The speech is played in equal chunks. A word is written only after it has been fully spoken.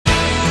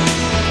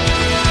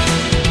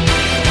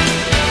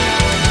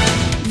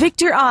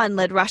Viktor Ahn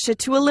led Russia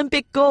to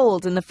Olympic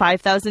gold in the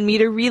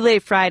 5,000-meter relay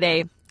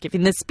Friday,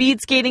 giving the speed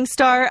skating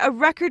star a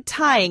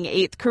record-tying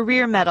 8th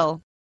career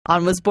medal.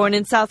 Ahn was born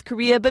in South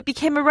Korea but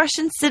became a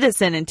Russian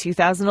citizen in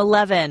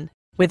 2011.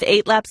 With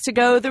 8 laps to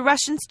go, the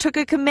Russians took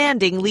a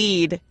commanding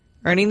lead,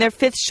 earning their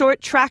 5th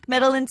short track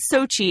medal in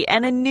Sochi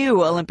and a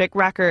new Olympic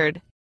record.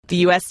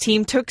 The U.S.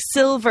 team took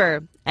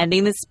silver,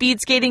 ending the speed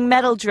skating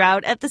medal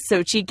drought at the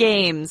Sochi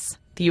Games.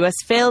 The U.S.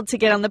 failed to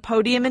get on the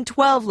podium in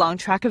 12 long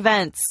track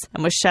events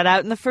and was shut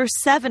out in the first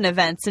 7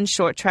 events in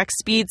short track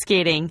speed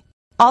skating.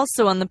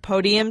 Also on the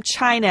podium,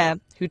 China,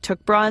 who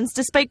took bronze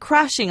despite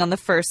crashing on the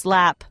first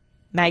lap.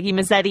 Maggie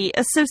Mazzetti,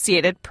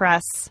 Associated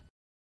Press.